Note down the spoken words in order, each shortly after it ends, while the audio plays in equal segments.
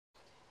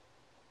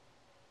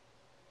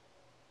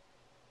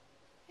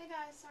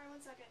guys, sorry, 1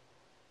 second.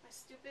 My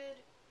stupid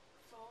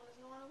phone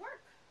doesn't want to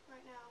work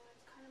right now.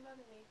 It's kind of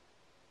bugging me.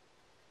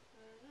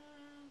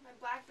 My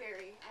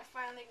BlackBerry. I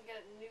finally can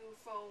get a new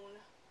phone.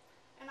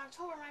 In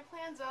October, my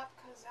plan's up,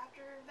 because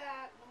after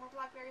that, no more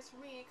Blackberries for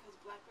me, because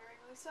BlackBerry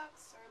really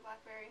sucks. Sorry,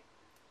 BlackBerry.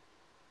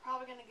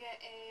 Probably gonna get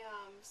a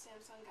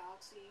Samsung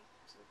Galaxy,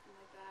 something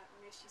like that,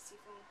 or an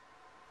HTC phone.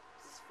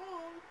 This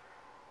phone,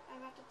 I'm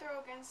about to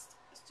throw against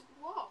a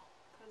stupid wall,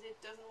 because it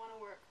doesn't want to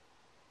work.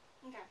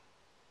 Okay.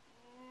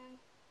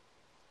 And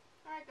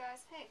alright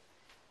guys, hey,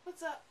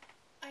 what's up?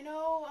 I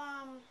know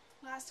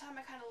last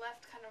time I kind of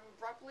left kind of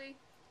abruptly.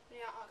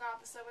 I got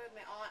off the subway with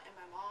my aunt and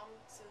my mom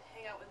to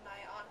hang out with my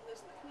aunt who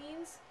lives in the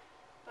Queens.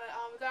 But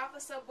we got off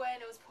the subway and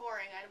it was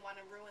pouring. I didn't want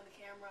to ruin the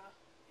camera.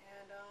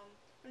 And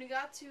when we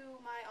got to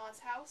my aunt's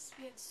house,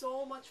 we had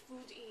so much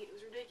food to eat. It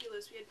was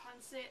ridiculous. We had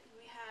pancit and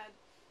we had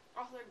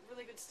all the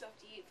really good stuff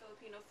to eat,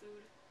 Filipino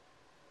food.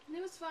 And it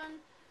was fun.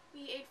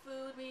 We ate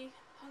food, we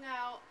hung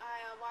out.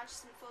 I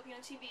watched some Filipino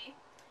TV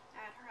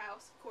at her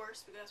house, of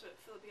course, because that's what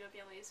Filipino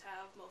families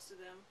have, most of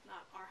them.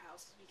 Not our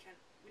house, because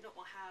we don't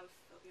have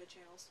Filipino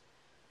channels.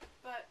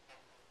 But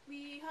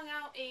we hung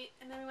out, ate,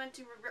 and then we went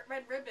to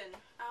Red Ribbon.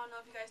 I don't know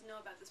if you guys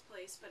know about this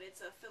place, but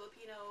it's a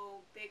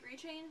Filipino bakery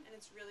chain, and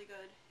it's really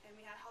good. And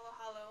we had halo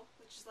halo,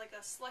 which is like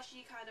a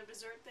slushy kind of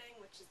dessert thing,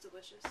 which is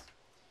delicious.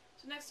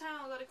 So next time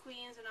I'll go to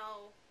Queens and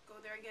I'll go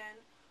there again.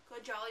 Go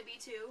to Jollibee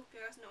too. If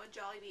you guys know what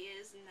Jollibee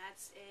is, and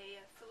that's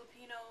a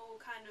Filipino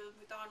kind of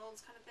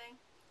McDonald's kind of thing.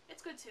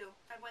 It's good too.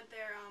 I went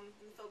there in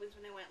the Philippines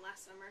when I went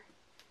last summer.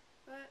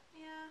 But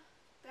yeah,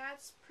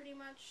 that's pretty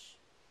much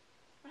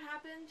what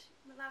happened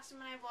the last time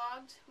I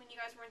vlogged when you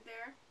guys weren't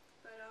there.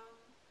 But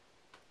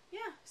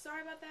yeah, sorry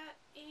about that.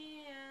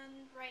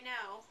 And right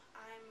now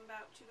I'm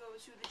about to go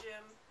to the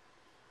gym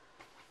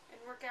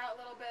and work out a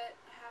little bit.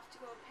 I have to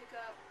go pick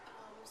up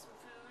some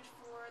food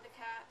for the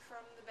cat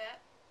from the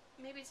vet.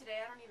 Maybe today,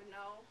 I don't even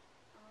know.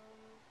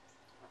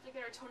 I'll have to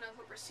get her toenail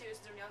clippers too,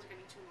 since her nails are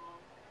getting too long.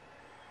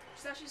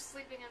 She's actually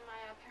sleeping in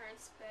my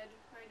parents' bed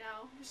right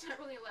now. She's not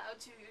really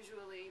allowed to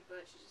usually,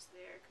 but she's just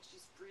there because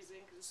she's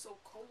freezing because it's so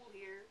cold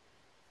here.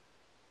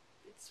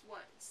 It's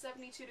what,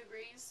 72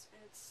 degrees, and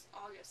it's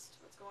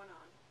August. What's going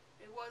on?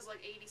 It was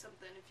like 80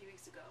 something a few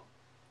weeks ago.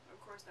 Of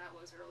course, that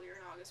was earlier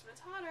in August, but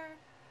it's hotter.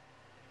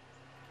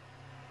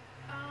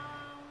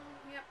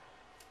 Yep.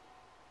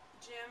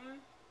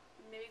 Gym.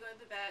 Maybe go to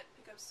the vet,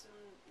 pick up some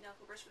nail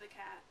clippers for the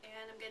cat,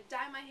 and I'm gonna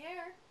dye my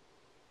hair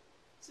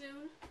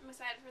soon. I'm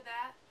excited for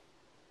that.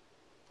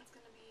 It's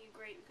gonna be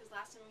great because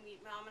last time my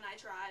mom and I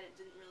tried, it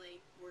didn't really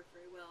work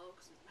very well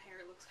because my hair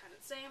looks kind of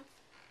the same.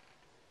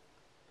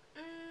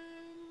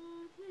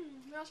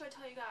 What else should I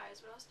tell you guys?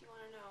 What else do you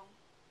want to know?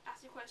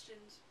 Ask me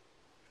questions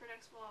for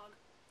next vlog.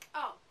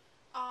 Oh,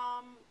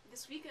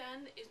 this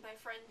weekend is my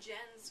friend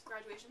Jen's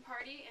graduation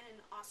party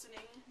in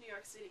Austining, New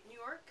York City, New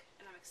York,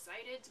 and I'm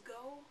excited to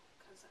go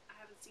because I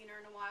haven't seen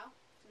her in a while.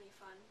 It's gonna be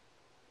fun.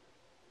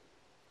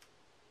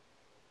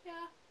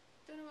 Yeah,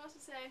 don't know what else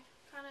to say.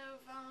 Kind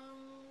of,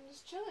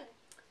 just chilling.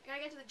 I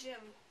gotta get to the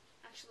gym.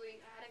 Actually,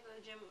 I had to go to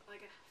the gym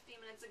like a few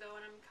minutes ago,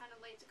 and I'm kind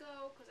of late to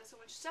go because I have so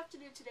much stuff to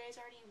do today.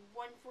 It's already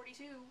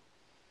 1:42.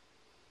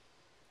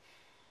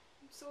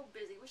 I'm so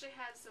busy. Wish I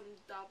had some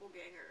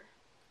doppelganger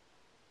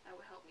that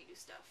would help me do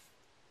stuff.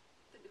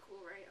 That'd be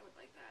cool, right? I would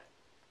like that.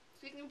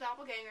 Speaking of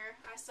doppelganger,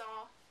 I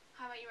saw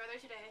How I Met Your Mother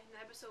today, and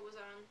the episode was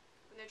on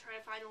when they're trying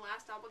to find the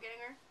last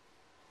doppelganger,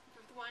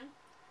 the 5th one,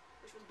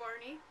 which was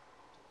Barney.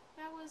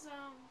 That was,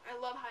 I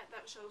love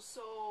that show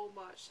so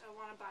much. I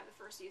want to buy the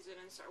first season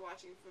and start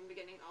watching from the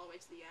beginning all the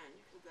way to the end,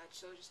 because that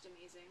show is just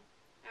amazing.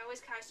 I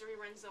always catch the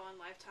reruns though on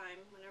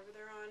Lifetime whenever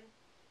they're on.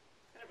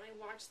 I don't really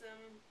watch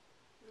them.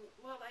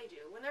 Well, I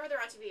do. Whenever they're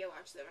on TV, I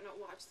watch them. I don't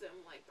watch them,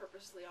 like,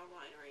 purposely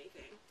online or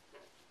anything.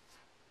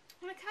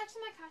 When I catch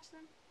them, I catch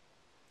them.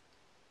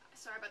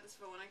 Sorry about this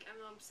phone. I'm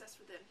obsessed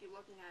with it. I keep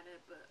looking at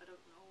it, but I don't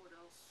know what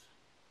else.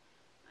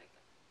 Like,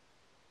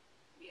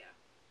 yeah.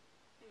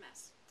 A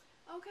mess.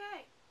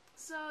 Okay.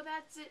 So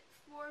that's it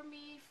for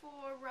me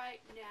for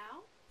right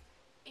now.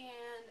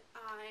 And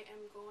I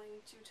am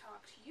going to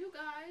talk to you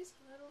guys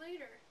a little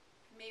later.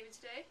 Maybe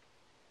today.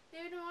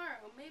 Maybe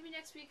tomorrow, maybe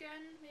next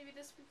weekend, maybe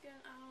this weekend,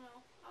 I don't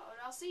know.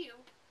 I'll see you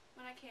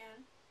when I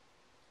can.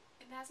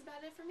 And that's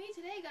about it for me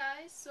today,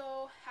 guys.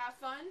 So have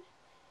fun,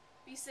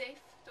 be safe,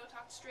 don't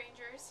talk to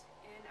strangers,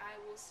 and I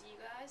will see you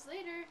guys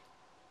later.